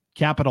the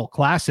Capital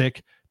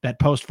Classic that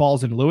Post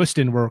Falls and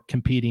Lewiston were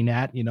competing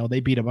at. They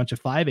beat a bunch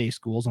of 5A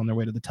schools on their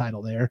way to the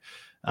title there.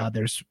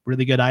 There's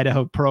really good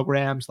Idaho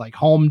programs like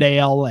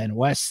Homedale and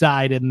West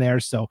Side in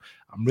there. So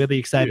I'm really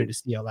excited to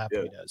see how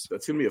Lapway does.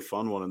 That's going to be a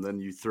fun one. And then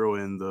you throw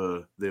in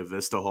the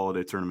Avista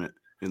Holiday Tournament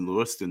in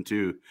Lewiston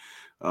too.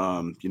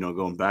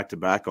 Going back to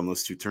back on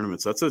those two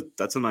tournaments, that's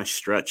a nice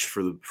stretch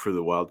for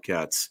the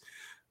Wildcats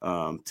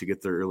to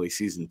get their early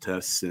season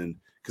tests in,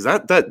 because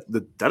that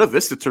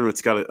Avista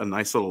tournament's got a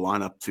nice little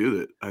lineup too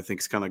that I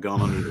think's kind of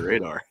gone under the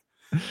radar.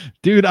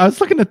 Dude, I was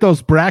looking at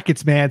those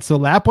brackets, man. So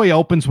Lapway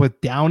opens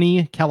with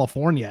Downey,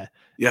 California.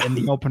 In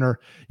the opener.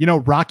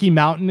 Rocky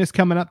Mountain is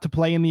coming up to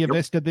play in the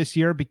Avista this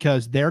year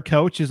because their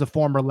coach is a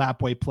former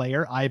Lapway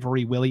player,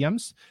 Ivory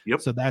Williams.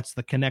 So that's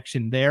the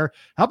connection there.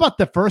 How about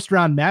the first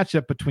round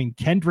matchup between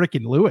Kendrick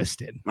and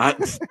Lewiston?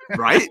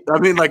 Right? I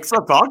mean, that's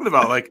what I'm talking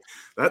about.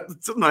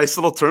 That's a nice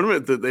little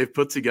tournament that they've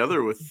put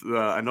together with,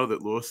 I know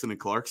that Lewiston and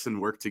Clarkson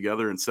worked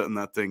together and setting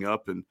that thing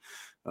up. And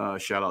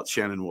shout out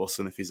Shannon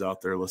Wilson if he's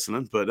out there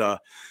listening. But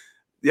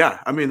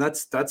I mean,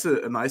 that's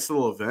a nice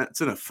little event.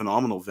 It's in a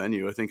phenomenal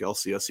venue. I think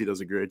LCSC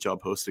does a great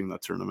job hosting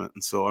that tournament.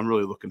 And so I'm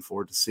really looking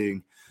forward to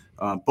seeing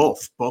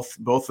both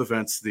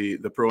events, the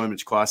Pro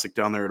Image Classic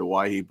down there at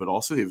Hawaii, but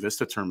also the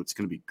Avista tournament. It's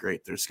going to be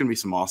great. There's going to be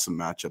some awesome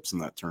matchups in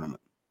that tournament.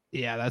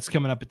 Yeah, that's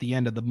coming up at the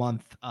end of the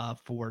month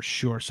for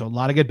sure. So a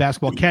lot of good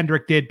basketball.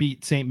 Kendrick did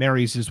beat St.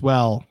 Mary's as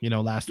well,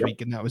 last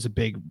week. And that was a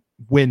big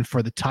win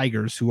for the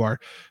Tigers, who are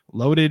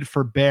loaded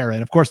for bear.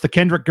 And of course, the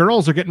Kendrick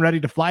girls are getting ready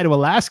to fly to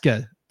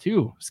Alaska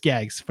too,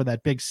 Skaggs, for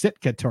that big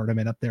Sitka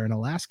tournament up there in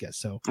Alaska.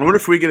 So I wonder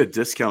if we get a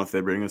discount if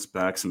they bring us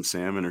back some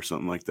salmon or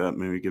something like that.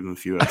 Maybe give them a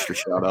few extra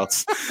shout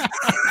outs.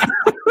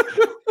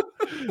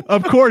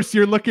 Of course,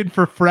 you're looking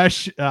for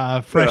fresh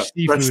seafood. Fresh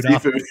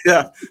seafood.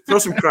 Yeah. Throw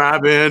some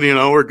crab in,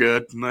 we're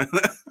good.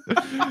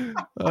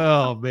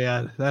 Oh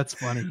man, that's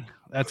funny.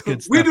 That's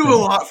good stuff. We do a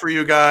lot for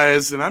you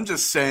guys, and I'm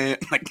just saying,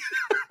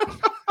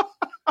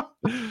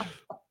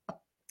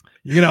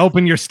 you're going to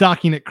open your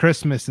stocking at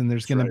Christmas and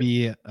there's going to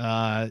be,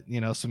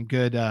 some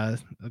good,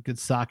 good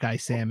sockeye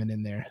salmon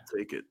in there. I'll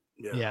take it.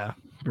 Yeah,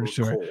 for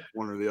sure. Coal,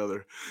 one or the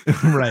other.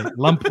 Right.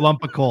 Lump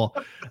of coal.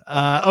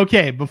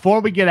 Okay. Before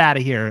we get out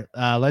of here,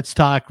 let's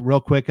talk real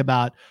quick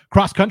about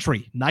cross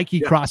country. Nike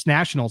Cross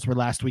Nationals were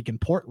last week in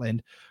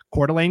Portland.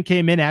 Coeur d'Alene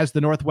came in as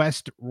the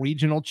Northwest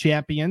Regional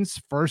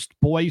Champions, first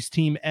boys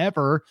team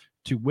ever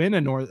to win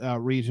a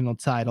regional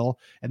title.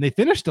 And they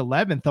finished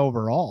 11th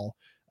overall,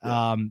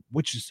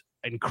 which is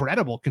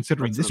incredible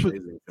considering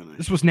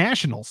this was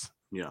nationals.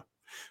 Yeah.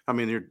 I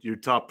mean, your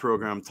top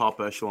program,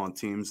 top echelon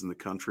teams in the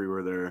country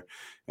were there,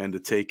 and to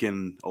take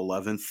in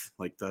 11th,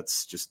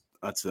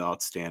 that's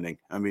outstanding.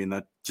 I mean,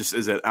 that just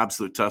is an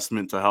absolute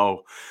testament to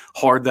how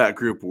hard that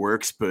group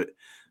works. But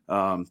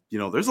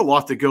there's a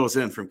lot that goes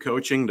in, from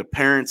coaching to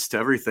parents to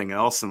everything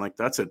else, and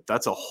that's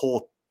a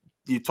whole.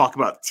 You talk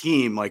about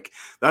team,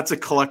 that's a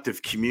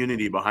collective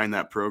community behind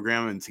that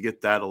program, and to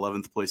get that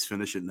 11th place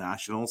finish at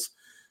nationals,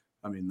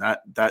 I mean,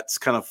 that's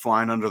kind of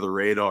flying under the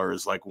radar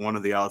is one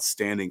of the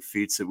outstanding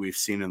feats that we've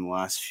seen in the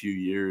last few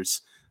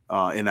years.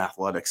 in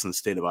athletics in the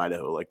state of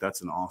Idaho. Like,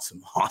 that's an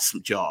awesome,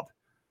 awesome job.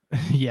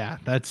 Yeah,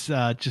 that's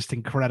just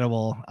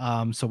incredible.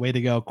 So way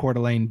to go, Coeur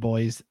d'Alene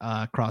boys,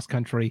 cross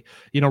country.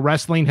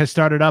 Wrestling has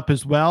started up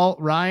as well,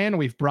 Ryan.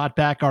 We've brought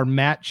back our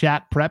Mat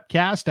Chat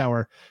Prepcast,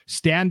 our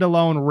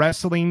standalone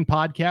wrestling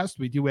podcast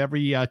we do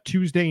every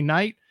Tuesday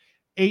night,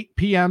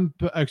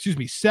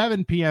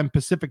 7 p.m.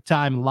 Pacific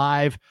time,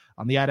 live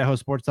on the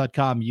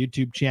idahosports.com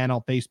YouTube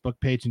channel, Facebook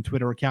page, and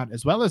Twitter account,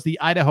 as well as the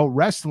Idaho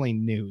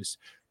Wrestling News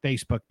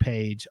Facebook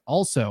page.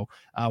 Also,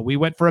 we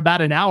went for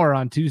about an hour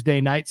on Tuesday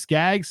night,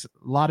 Skags. A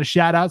lot of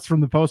shout outs from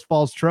the Post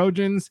Falls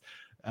Trojans,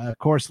 of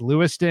course,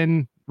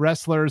 Lewiston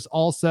wrestlers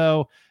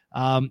also.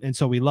 And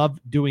so we love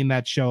doing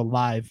that show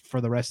live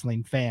for the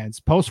wrestling fans.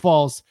 Post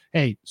Falls,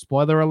 hey,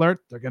 spoiler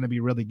alert, they're going to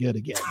be really good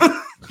again.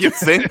 You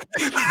think?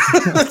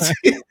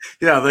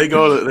 Yeah,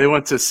 they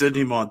went to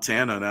Sidney,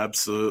 Montana, and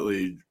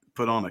absolutely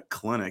put on a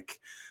clinic.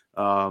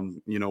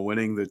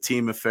 Winning the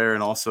team affair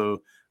and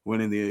also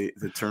winning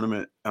the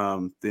tournament,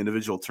 the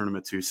individual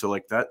tournament too. So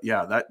like that,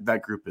 yeah,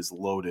 that group is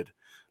loaded.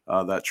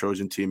 That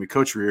Trojan team, and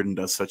Coach Reardon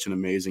does such an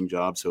amazing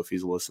job. So if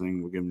he's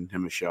listening, we're giving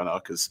him a shout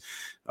out because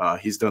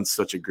he's done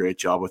such a great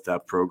job with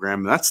that program.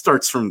 And that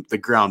starts from the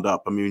ground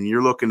up. I mean,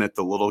 you're looking at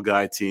the little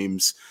guy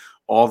teams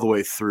all the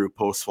way through.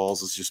 Post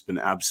Falls has just been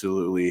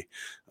absolutely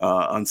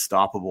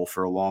unstoppable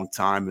for a long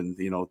time. And,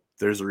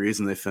 there's a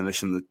reason they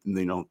finish in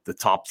the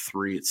top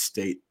 3 at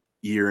state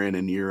year in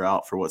and year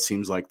out for what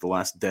seems like the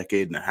last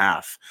decade and a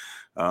half.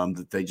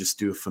 That they just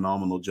do a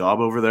phenomenal job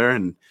over there.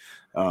 And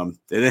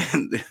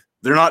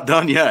they're not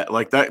done yet.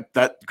 Like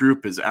that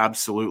group is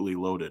absolutely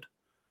loaded.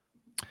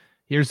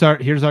 Here's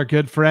our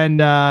good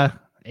friend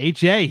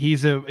HA.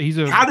 He's a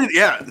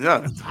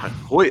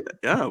Hoyt.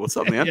 Yeah, what's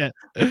up, man?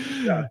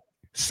 Yeah.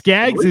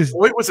 Skags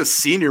Hoyt was a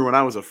senior when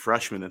I was a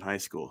freshman in high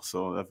school.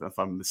 So if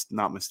I'm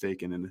not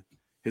mistaken, and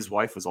his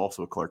wife was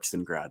also a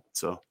Clarkston grad.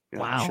 So yeah,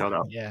 wow, shout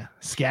out. Yeah,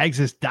 Skags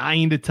is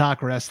dying to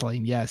talk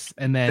wrestling. Yes,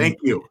 and then thank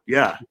you.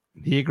 Yeah,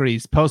 he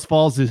agrees. Post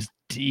Falls is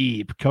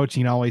deep,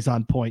 coaching always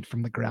on point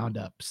from the ground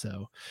up.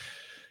 So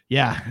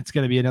yeah, it's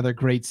going to be another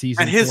great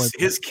season. And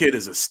his kid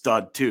is a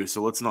stud too.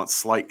 So let's not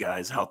slight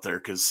guys out there.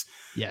 Cause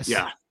yes.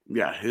 Yeah.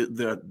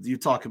 You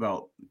talk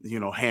about,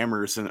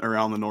 hammers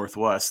around the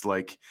Northwest,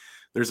 like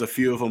there's a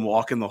few of them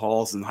walking the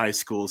halls in high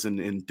schools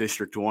in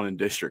District 1 and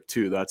District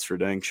 2. That's for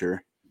dang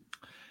sure.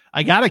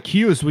 I got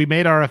accused. We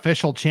made our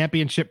official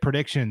championship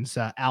predictions,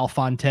 Al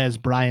Fontes,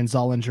 Brian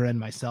Zollinger, and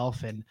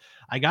myself. And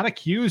I got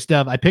accused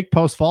of, I picked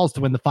Post Falls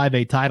to win the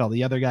 5A title.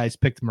 The other guys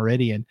picked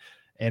Meridian.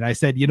 And I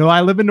said,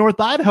 I live in North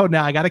Idaho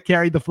now. I got to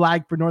carry the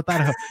flag for North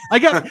Idaho. I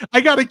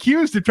got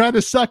accused of trying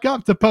to suck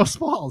up to Post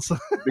Falls.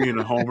 Being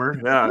a homer.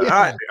 Yeah.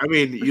 Yeah. I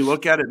mean, you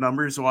look at it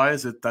numbers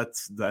wise,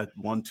 that's that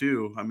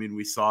 1-2. I mean,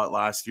 we saw it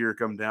last year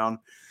come down,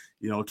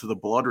 to the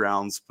blood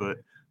rounds, but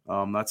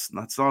that's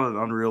not an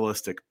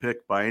unrealistic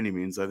pick by any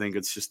means. I think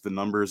it's just the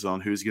numbers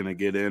on who's going to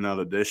get in out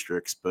of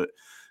districts, but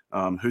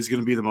who's going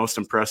to be the most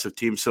impressive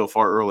team so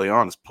far early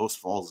on is Post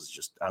Falls is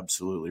just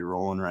absolutely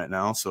rolling right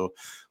now. So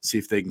see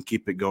if they can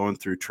keep it going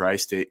through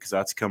Tri-State because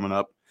that's coming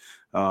up.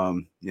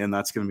 And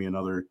that's going to be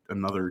another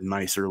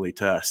nice early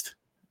test.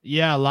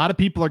 Yeah, a lot of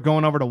people are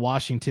going over to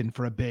Washington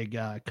for a big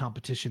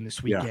competition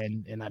this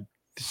weekend, and I'm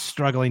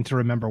struggling to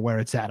remember where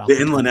it's at.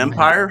 The Inland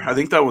Empire? I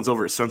think that one's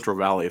over at Central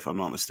Valley, if I'm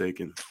not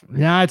mistaken.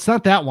 No, it's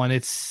not that one.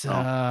 It's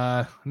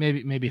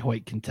maybe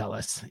Hoyt can tell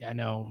us. I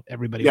know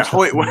everybody. Yeah,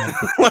 Hoyt,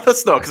 let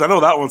us know because I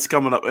know that one's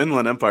coming up.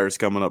 Inland Empire is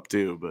coming up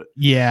too. But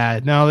yeah,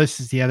 no,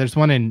 there's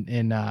one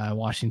in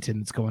Washington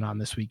that's going on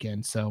this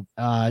weekend. So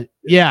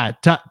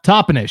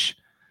Toppenish.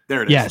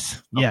 There it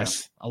is.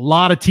 Yes. A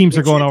lot of teams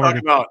are going over.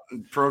 About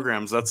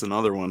programs, that's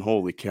another one.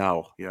 Holy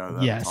cow! Yeah,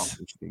 that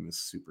Toppenish team is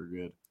super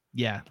good.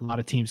 Yeah, a lot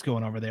of teams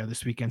going over there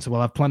this weekend. So we'll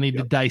have plenty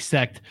to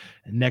dissect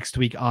next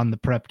week on the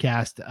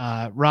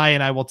Prepcast.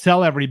 Ryan, I will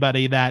tell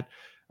everybody that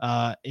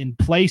in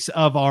place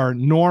of our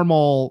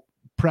normal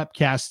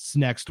Prepcasts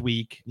next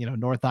week,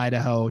 North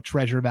Idaho,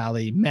 Treasure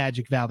Valley,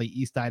 Magic Valley,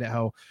 East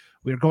Idaho,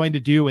 we're going to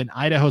do an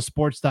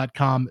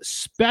idahosports.com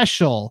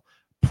special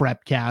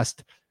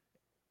Prepcast.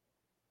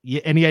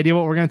 Any idea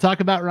what we're going to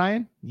talk about,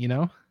 Ryan?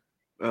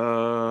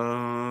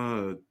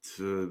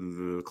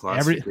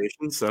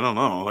 Classifications. I don't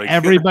know.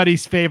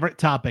 Everybody's favorite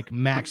topic,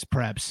 max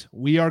preps.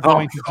 We're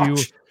going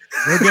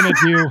to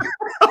do.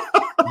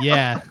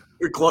 Yeah.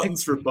 We're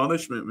gluttons for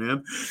punishment,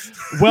 man.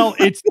 Well,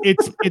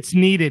 it's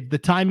needed. The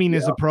timing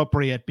is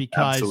appropriate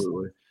because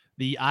absolutely.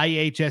 The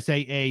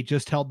IHSAA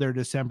just held their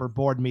December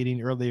board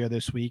meeting earlier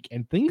this week,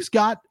 and things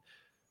got,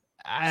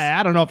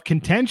 I don't know if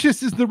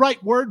contentious is the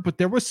right word, but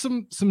there was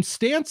some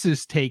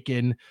stances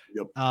taken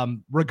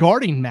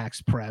regarding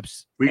max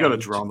preps. We got to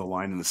draw the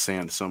line in the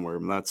sand somewhere,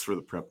 and that's for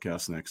the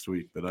Prepcast next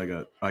week. But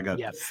I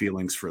got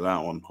feelings for that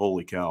one.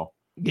 Holy cow!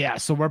 Yeah,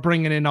 so we're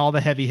bringing in all the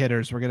heavy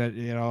hitters. We're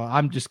gonna,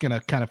 I'm just gonna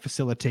kind of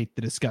facilitate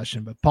the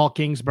discussion. But Paul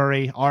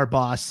Kingsbury, our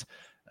boss,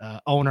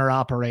 owner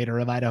operator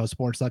of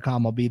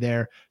idahosports.com, will be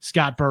there.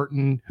 Scott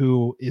Burton,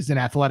 who is an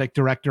athletic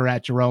director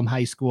at Jerome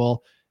High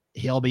School.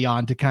 He'll be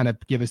on to kind of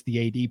give us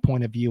the AD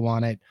point of view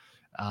on it.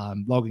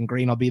 Logan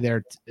Green will be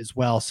there as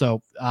well.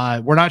 So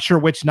we're not sure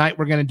which night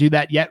we're going to do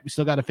that yet. We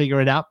still got to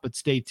figure it out, but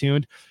stay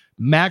tuned.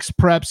 Max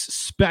Preps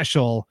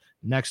special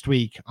next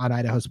week on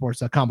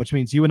idahosports.com, which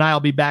means you and I will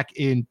be back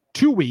in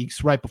 2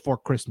 weeks right before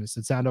Christmas.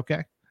 Does that sound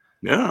okay?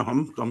 Yeah,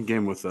 I'm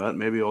game with that.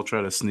 Maybe I'll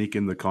try to sneak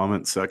in the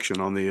comment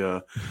section on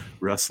the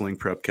wrestling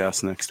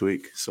prepcast next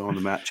week. So on the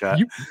Matt chat,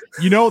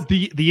 you know,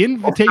 the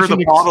invitation, I'll stir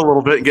the pot a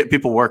little bit and get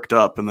people worked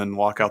up, and then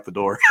walk out the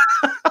door.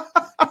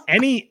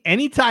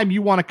 Anytime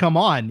you want to come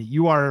on,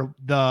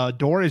 the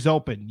door is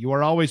open. You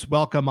are always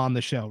welcome on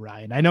the show,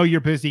 Ryan. I know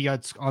you're busy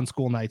on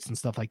school nights and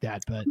stuff like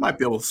that, but might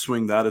be able to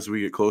swing that as we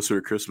get closer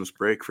to Christmas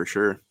break for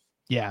sure.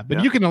 Yeah,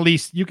 but you can at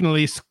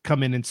least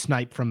come in and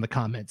snipe from the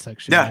comment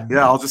section. Yeah,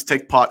 I'll just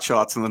take pot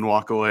shots and then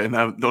walk away, and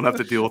I don't have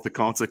to deal with the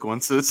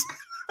consequences.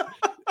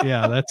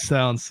 Yeah, that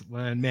sounds,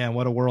 man,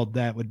 what a world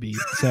that would be.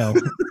 So,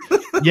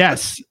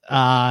 yes,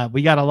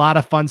 we got a lot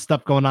of fun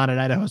stuff going on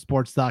at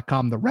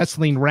idahosports.com. The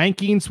wrestling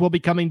rankings will be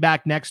coming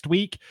back next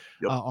week.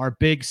 Yep. Our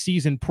big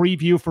season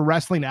preview for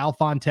wrestling. Al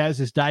Fontes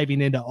is diving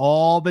into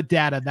all the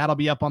data. That'll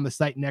be up on the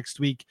site next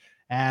week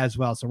as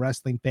well. So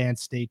wrestling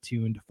fans, stay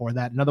tuned for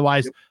that. And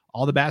otherwise,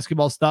 all the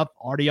basketball stuff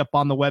already up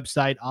on the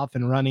website, off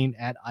and running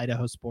at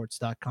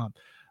idahosports.com.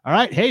 All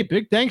right. Hey,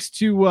 big thanks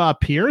to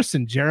Pierce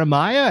and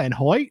Jeremiah and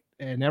Hoyt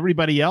and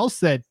everybody else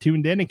that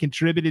tuned in and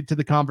contributed to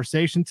the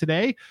conversation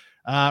today.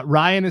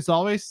 Ryan, as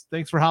always,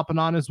 thanks for hopping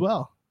on as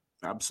well.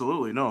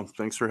 Absolutely. No,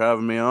 thanks for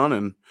having me on.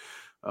 And,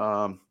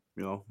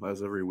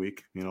 as every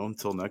week,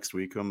 until next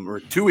week, or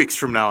 2 weeks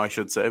from now, I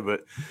should say.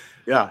 But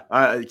yeah,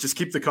 I just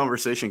keep the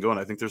conversation going.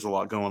 I think there's a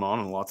lot going on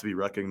and a lot to be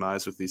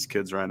recognized with these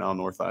kids right now in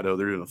North Idaho.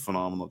 They're doing a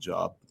phenomenal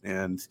job.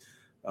 And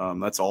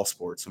that's all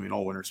sports. I mean,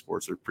 all winter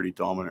sports are pretty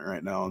dominant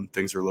right now, and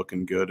things are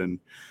looking good and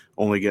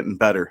only getting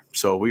better.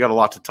 So we got a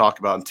lot to talk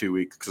about in 2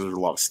 weeks because there's a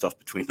lot of stuff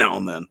between now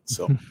and then.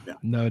 So yeah,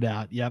 no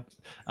doubt. Yep.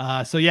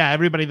 So yeah,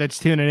 everybody that's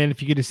tuning in,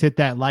 if you could just hit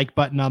that like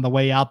button on the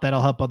way out,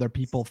 that'll help other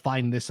people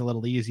find this a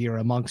little easier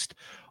amongst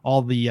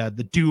all the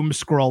doom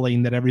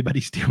scrolling that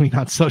everybody's doing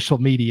on social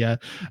media.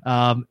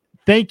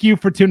 Thank you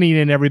for tuning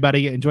in,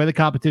 everybody. Enjoy the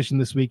competition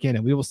this weekend,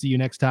 and we will see you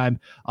next time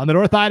on the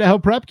North Idaho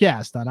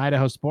Prepcast on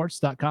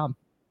idahosports.com.